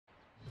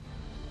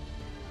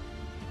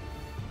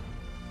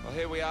Well,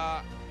 here we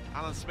are,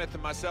 Alan Smith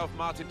and myself,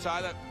 Martin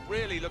Tyler,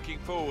 really looking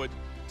forward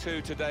to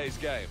today's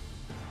game.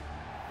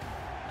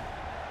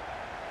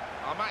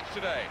 Our match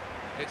today,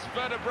 it's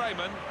Werder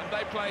Bremen and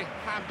they play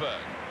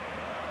Hamburg.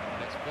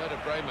 And it's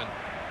Werder Bremen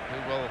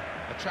who will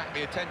attract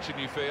the attention,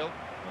 you feel?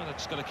 Well, they're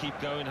just going to keep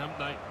going, haven't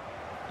they?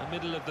 The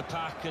middle of the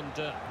pack and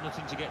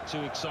nothing to get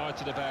too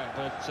excited about,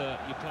 but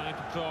you're playing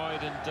for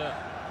pride and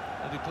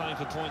they'll be playing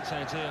for points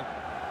out here.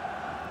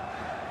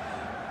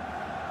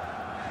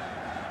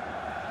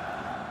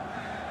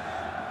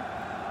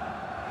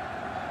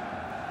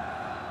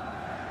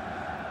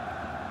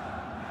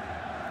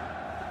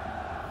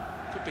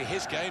 Could be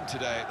his game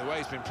today, the way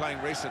he's been playing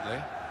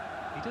recently.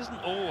 He doesn't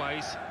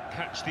always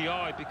catch the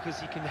eye because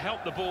he can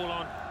help the ball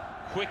on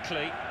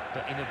quickly,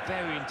 but in a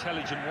very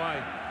intelligent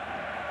way.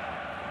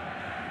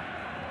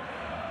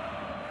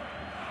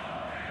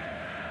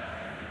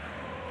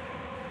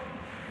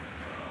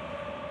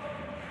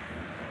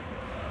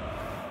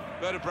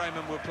 Werder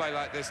Bremen will play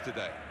like this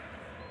today.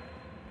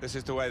 This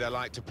is the way they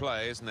like to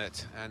play, isn't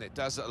it? And it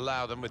does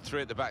allow them, with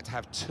three at the back, to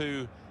have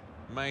two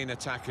main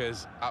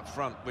attackers up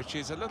front, which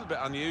is a little bit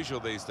unusual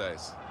these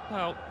days.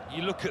 Well,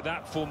 you look at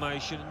that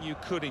formation and you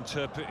could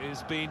interpret it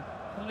as being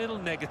a little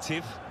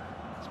negative,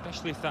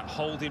 especially if that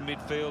holding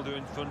midfielder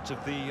in front of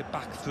the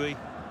back three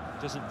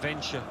doesn't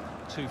venture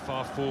too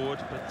far forward.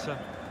 But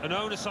an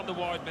onus on the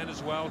wide men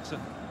as well to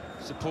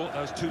support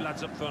those two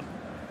lads up front.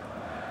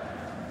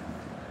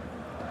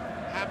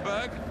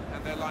 Hamburg,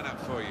 and their lineup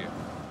for you.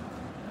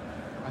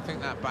 I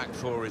think that back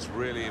four is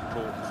really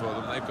important for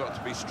them. They've got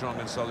to be strong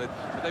and solid,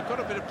 but they've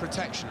got a bit of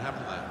protection,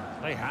 haven't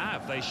they? They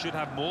have. They should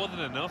have more than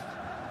enough.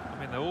 I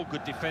mean, they're all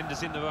good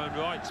defenders in their own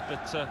rights,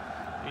 but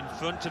in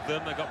front of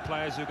them, they've got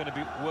players who are going to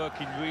be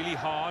working really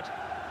hard.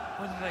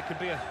 Whether they could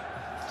be a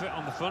threat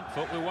on the front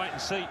foot, we'll wait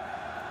and see.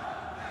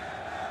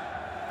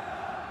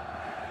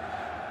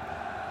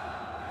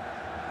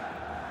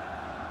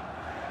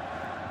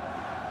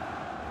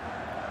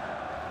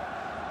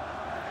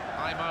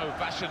 Imo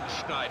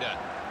Waschenschneider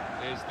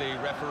is the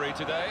referee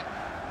today.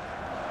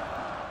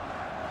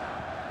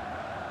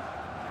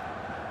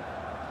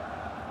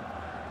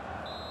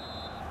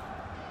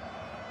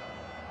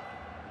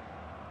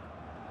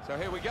 So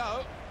here we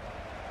go.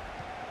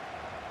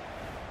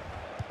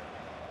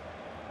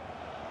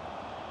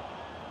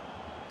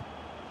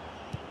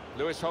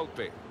 Lewis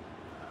Holtby.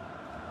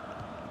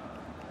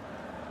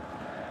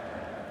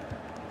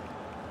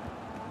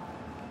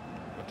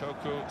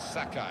 Kotoku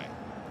Sakai.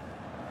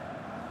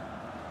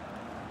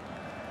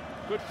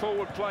 Good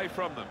forward play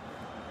from them.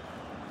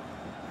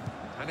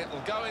 And it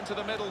will go into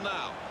the middle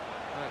now.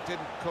 It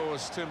didn't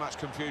cause too much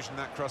confusion,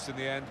 that cross in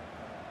the end.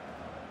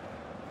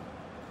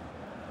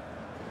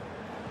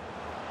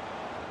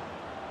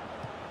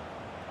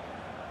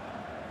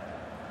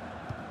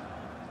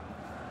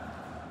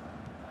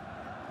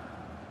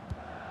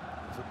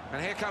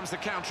 And here comes the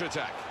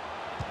counter-attack.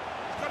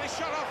 He's got his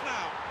shot off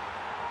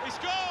now. He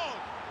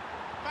scored!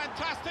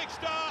 Fantastic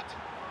start.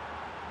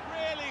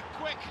 Really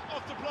quick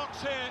off the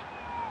blocks here.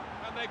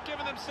 And they've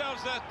given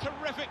themselves a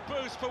terrific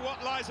boost for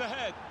what lies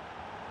ahead.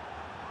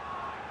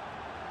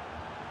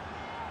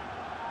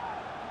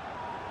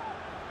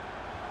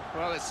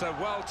 Well, it's a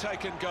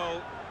well-taken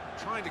goal.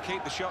 Trying to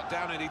keep the shot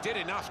down, and he did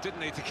enough,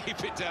 didn't he, to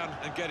keep it down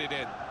and get it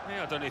in.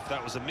 Yeah, I don't know if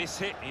that was a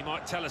miss-hit. He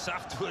might tell us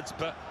afterwards,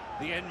 but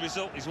the end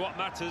result is what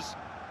matters.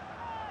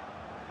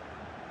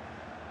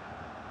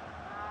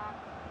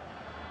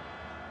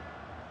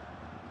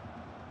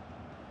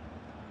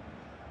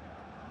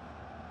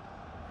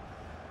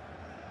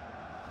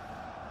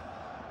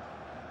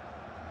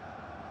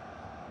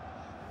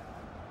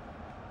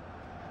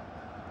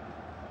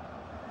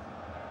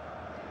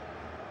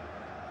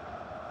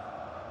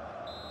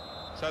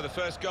 So the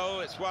first goal,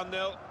 it's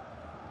 1-0.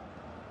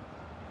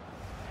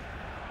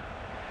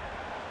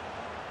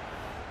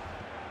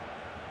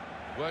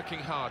 Working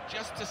hard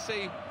just to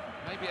see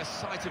maybe a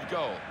sight of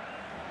goal.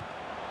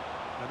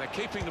 And they're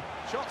keeping the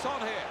shots on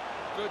here.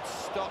 Good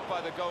stop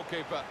by the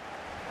goalkeeper.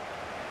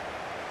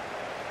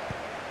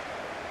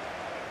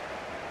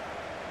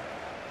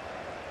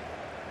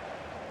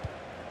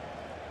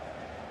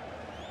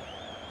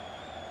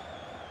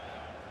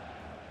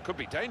 Could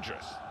be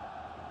dangerous.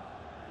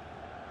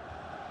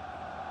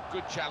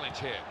 Good challenge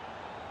here.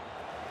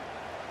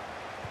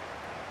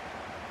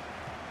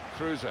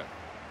 Cruiser.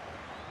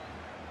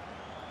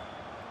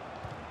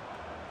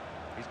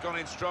 He's gone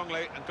in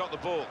strongly and got the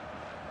ball.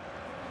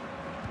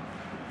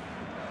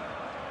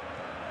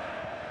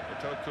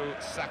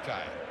 Kotoku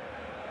Sakai.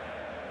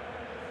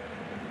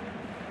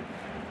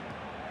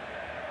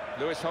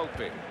 Lewis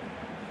Holtby.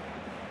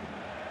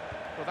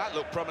 Well, that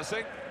looked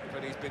promising,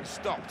 but he's been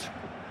stopped.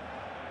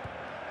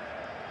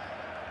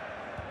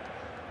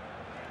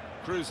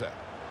 Cruiser.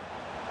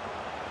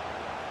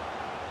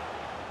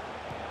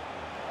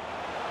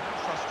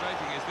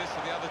 Frustrating is this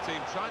for the other team,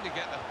 trying to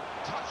get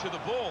the touch of the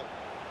ball.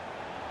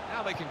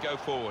 Now they can go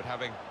forward,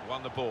 having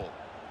won the ball.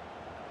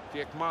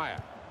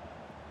 Diekmeyer.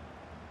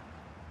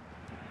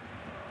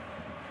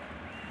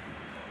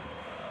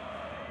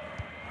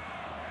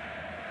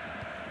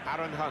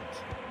 Aaron Hunt.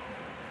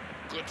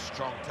 Good,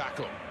 strong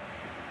tackle.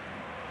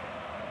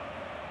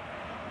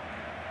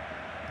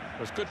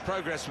 There's good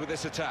progress with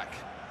this attack.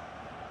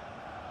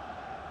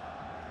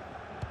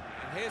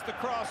 And here's the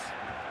cross.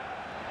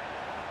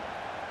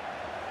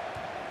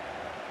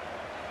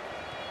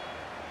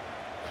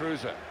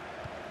 Cruiser.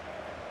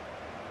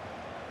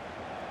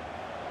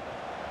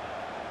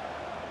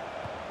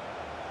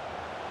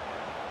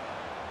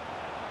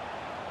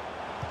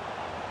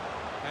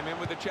 Came in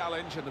with the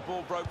challenge and the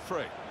ball broke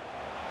free.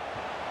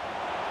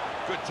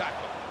 Good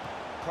tackle.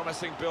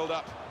 Promising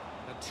build-up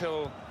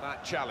until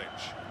that challenge.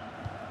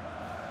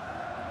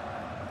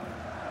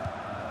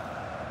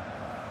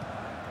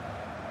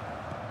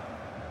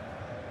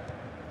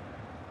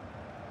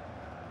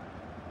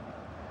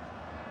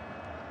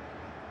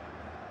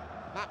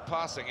 That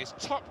passing is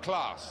top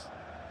class.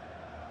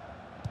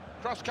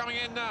 Cross coming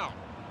in now.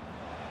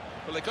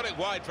 Well, they got it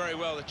wide very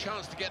well, the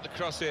chance to get the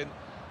cross in,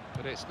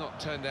 but it's not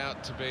turned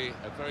out to be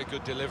a very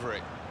good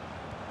delivery.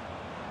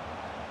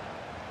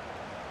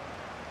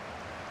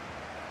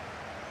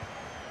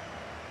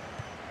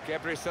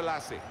 Gebri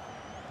Selassie.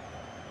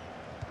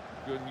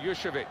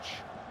 Gunjushevich.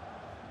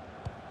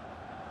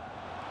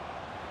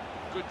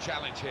 Good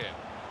challenge here.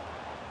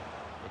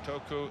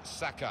 Otoku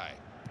Sakai.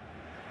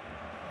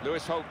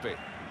 Lewis Holtby.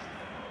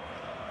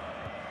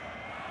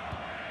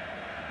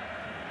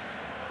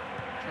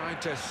 Trying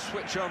to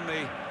switch on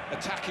the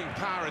attacking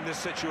power in this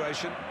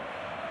situation.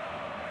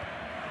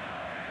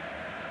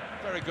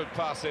 Very good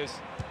passes.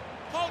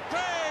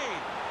 Holtby!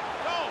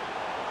 Goal!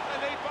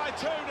 They lead by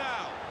 2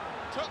 now.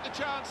 Took the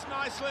chance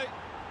nicely,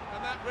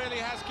 and that really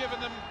has given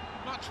them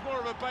much more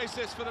of a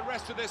basis for the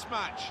rest of this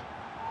match.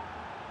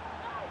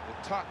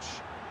 The touch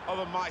of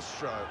a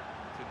maestro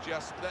to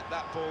just let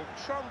that ball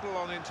trundle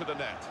on into the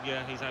net.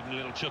 Yeah, he's having a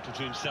little chuckle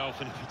to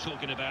himself, and if you're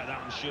talking about that,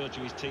 I'm sure to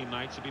his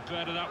teammates, he'll be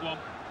proud of that one.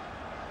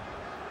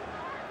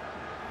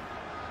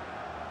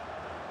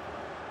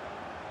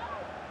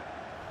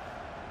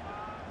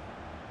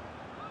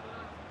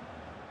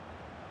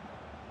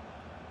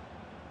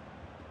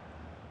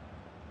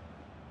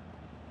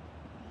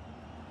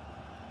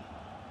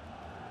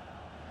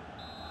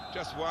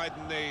 Just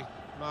widen the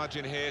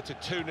margin here to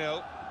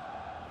 2-0.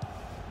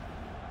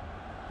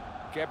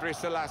 Gebri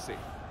Selassie.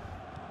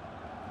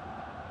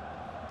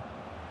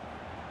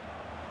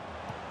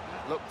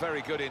 Looked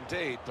very good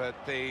indeed, but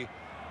the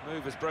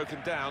move has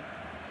broken down.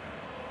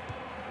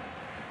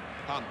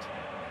 Hunt.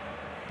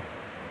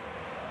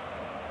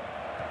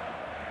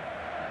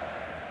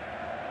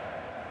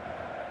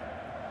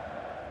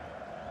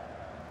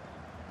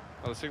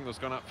 Well, the signal's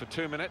gone up for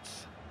 2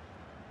 minutes.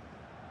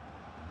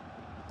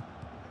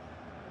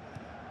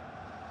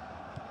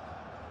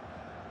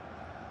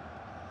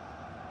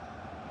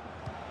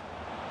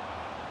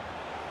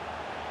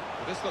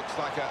 This looks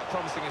like a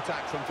promising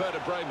attack from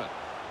Werder Bremen.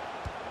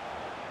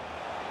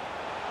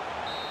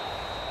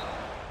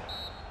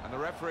 And the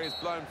referee is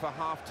blown for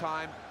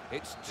half-time.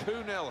 It's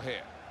 2-0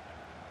 here.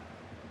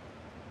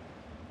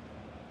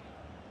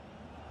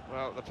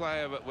 Well, the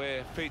player that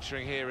we're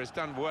featuring here has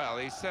done well.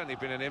 He's certainly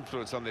been an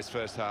influence on this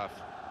first half.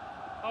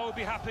 I would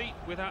be happy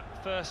with that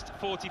first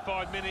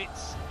 45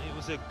 minutes. It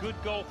was a good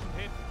goal from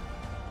him.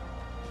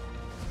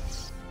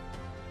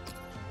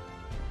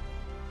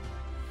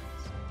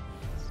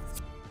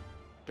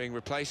 Being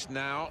replaced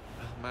now,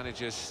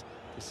 managers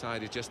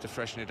decided just to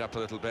freshen it up a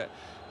little bit.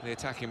 The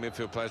attacking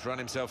midfield player's run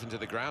himself into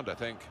the ground, I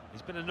think.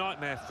 He's been a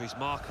nightmare for his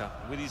marker,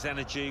 with his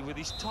energy, with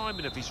his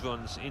timing of his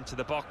runs into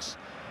the box.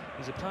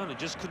 His opponent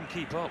just couldn't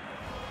keep up.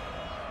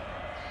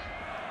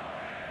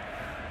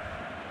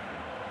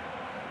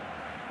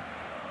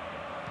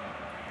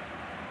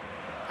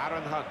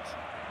 Aaron Hunt.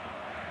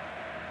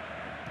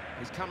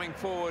 He's coming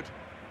forward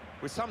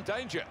with some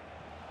danger.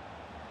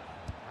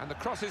 And the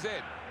cross is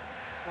in.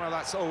 Well,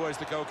 that's always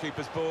the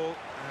goalkeeper's ball,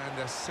 and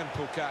a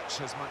simple catch,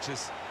 as much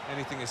as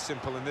anything is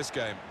simple in this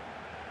game.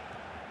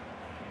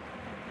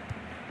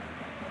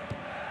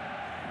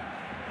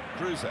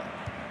 Cruiser.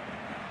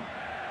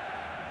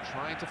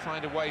 Trying to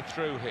find a way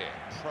through here,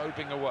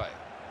 probing away.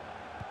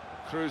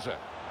 Cruiser.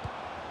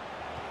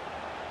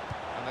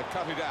 And they've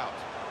cut it out.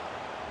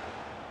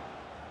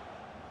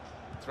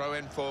 Throw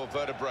in for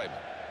Werder Bremen.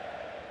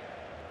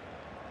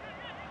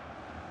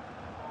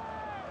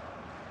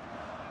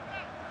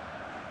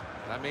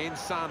 Lamin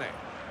Sane.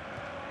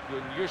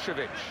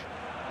 Gunjushevich.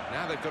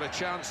 Now they've got a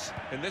chance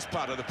in this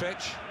part of the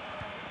pitch.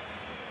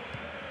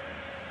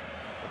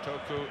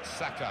 Otoku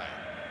Sakai.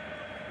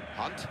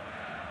 Hunt.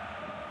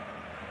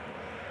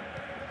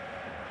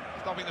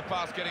 Stopping the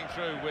pass getting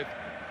through with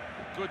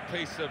a good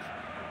piece of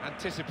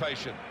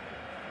anticipation.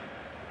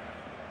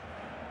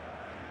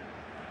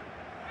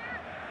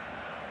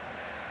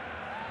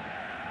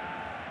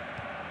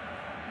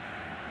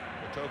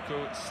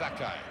 Otoku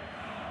Sakai.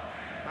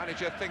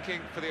 Manager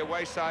thinking for the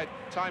away side,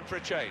 time for a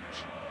change.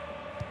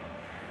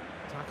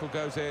 Tackle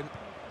goes in.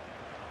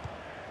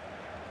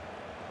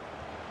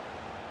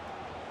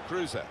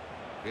 Cruiser.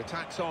 The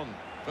attack's on.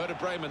 Werder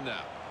Bremen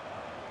now.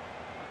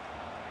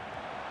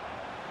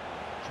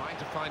 Trying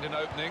to find an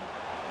opening.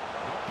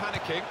 Not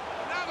panicking.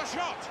 Now the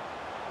shot!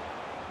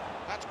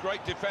 That's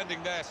great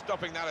defending there,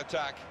 stopping that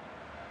attack.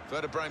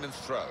 Werder Bremen's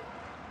throw.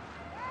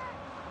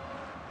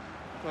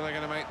 Well, they're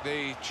going to make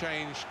the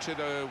change to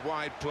the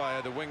wide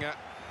player, the winger,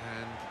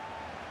 and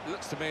it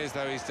looks to me as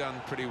though he's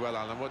done pretty well,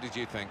 Alan. What did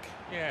you think?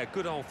 Yeah,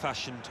 good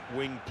old-fashioned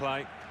wing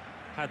play.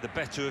 Had the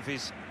better of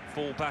his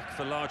full-back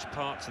for large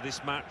parts of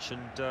this match,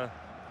 and...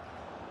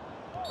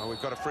 Well,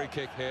 we've got a free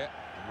kick here.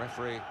 The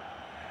referee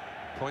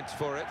points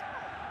for it.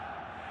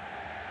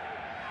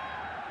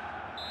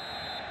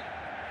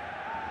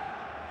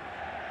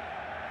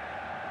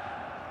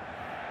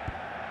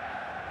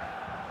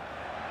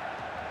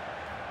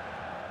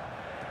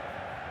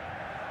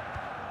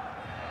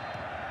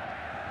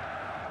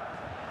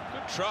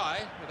 Good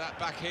try with that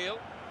back heel.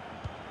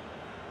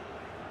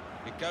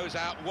 It goes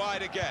out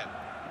wide again.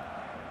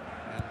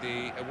 And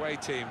the away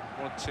team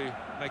want to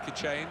make a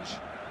change.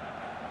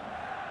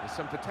 There's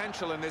some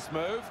potential in this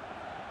move.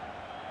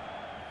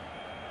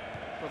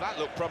 Well, that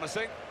looked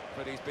promising,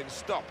 but he's been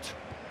stopped.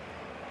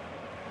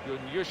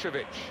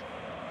 Junjušević.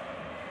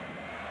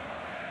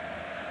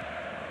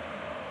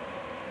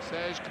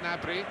 Serge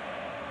Gnabry.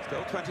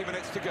 Still 20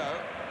 minutes to go.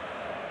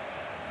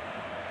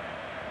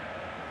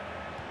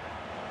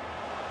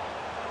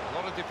 A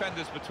lot of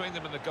defenders between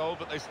them and the goal,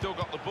 but they've still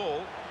got the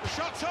ball. The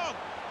shot's on!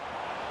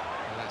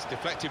 And that's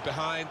deflected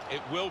behind.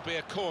 It will be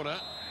a corner.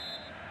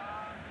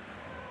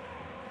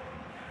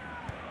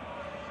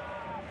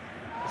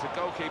 It's a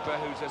goalkeeper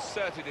who's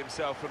asserted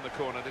himself from the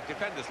corner. The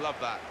defenders love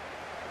that.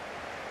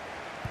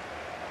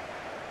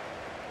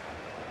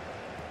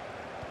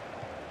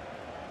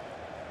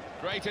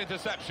 Great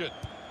interception.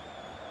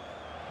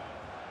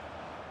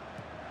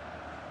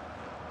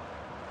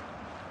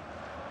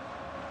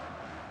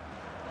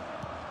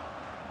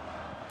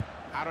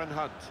 Aaron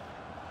Hunt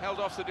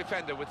held off the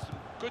defender with some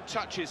good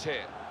touches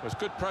here. There's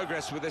good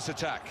progress with this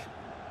attack.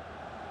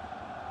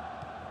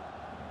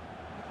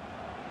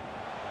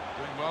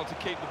 Doing well to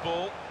keep the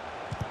ball.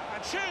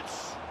 And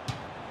shoots!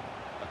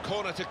 A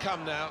corner to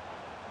come now.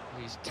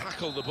 He's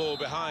tackled the ball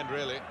behind,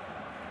 really.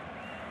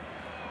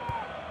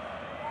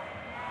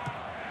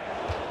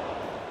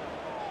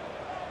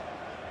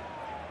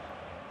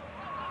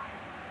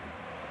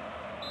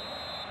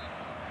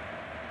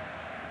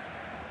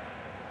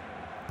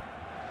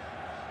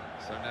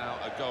 So now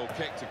a goal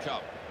kick to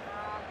come.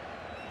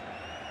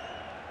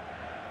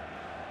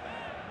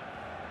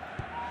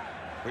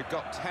 We've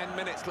got 10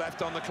 minutes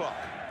left on the clock.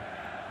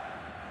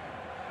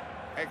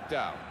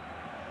 Ekdal.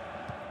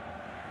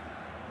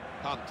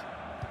 Hunt.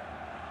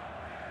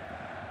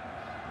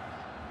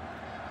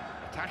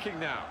 Attacking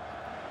now.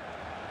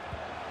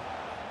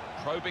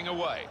 Probing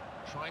away.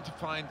 Trying to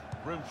find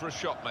room for a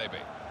shot, maybe.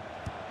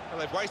 Well,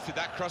 they've wasted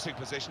that crossing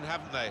position,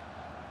 haven't they?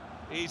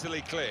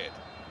 Easily cleared.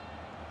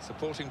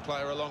 Supporting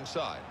player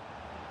alongside.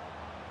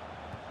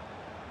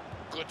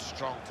 Good,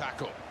 strong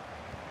tackle.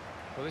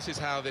 Well, this is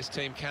how this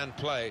team can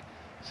play.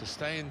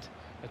 Sustained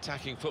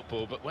attacking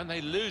football, but when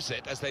they lose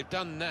it, as they've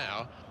done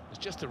now, there's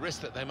just a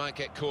risk that they might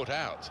get caught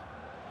out.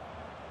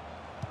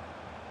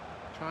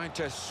 Trying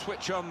to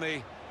switch on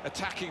the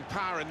attacking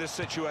power in this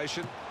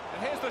situation.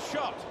 And here's the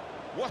shot.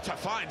 What a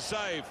fine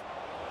save.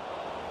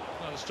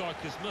 Well, the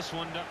strikers must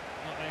wonder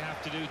what they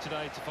have to do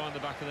today to find the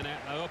back of the net.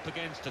 They're up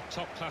against a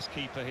top-class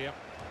keeper here.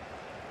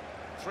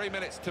 3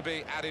 minutes to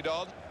be added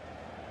on.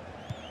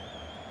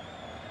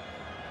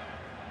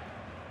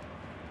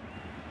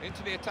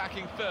 Into the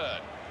attacking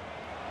third.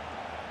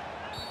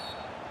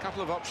 A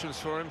couple of options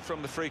for him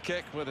from the free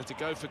kick, whether to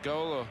go for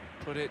goal or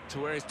put it to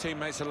where his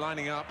teammates are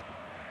lining up.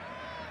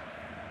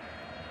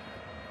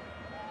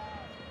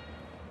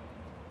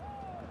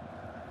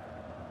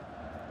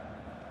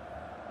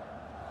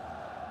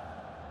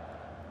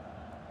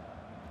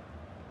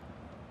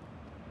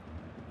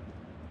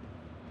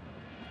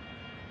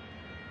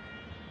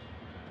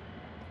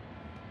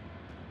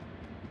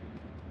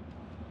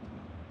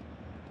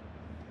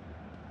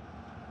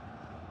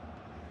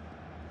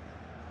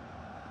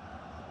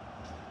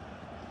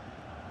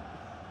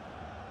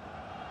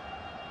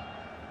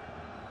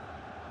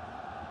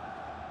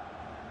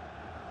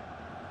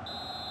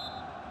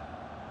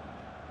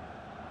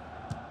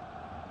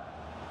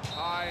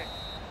 High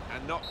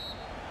and not,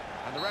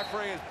 and the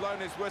referee has blown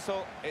his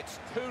whistle. It's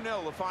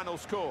 2-0 the final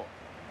score.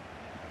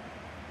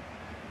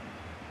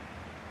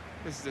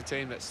 This is a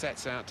team that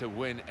sets out to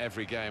win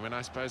every game, and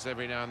I suppose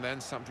every now and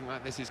then something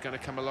like this is going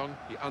to come along.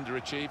 You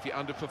underachieve, you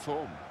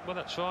underperform. Well,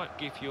 that's right.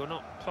 If you're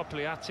not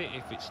properly at it,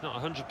 if it's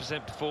not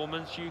 100%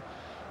 performance, you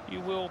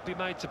will be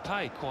made to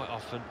pay quite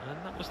often,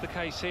 and that was the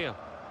case here.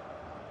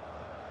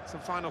 Some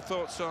final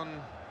thoughts on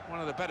one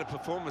of the better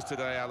performers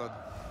today, Alan.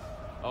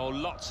 Oh,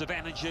 lots of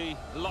energy,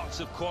 lots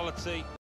of quality.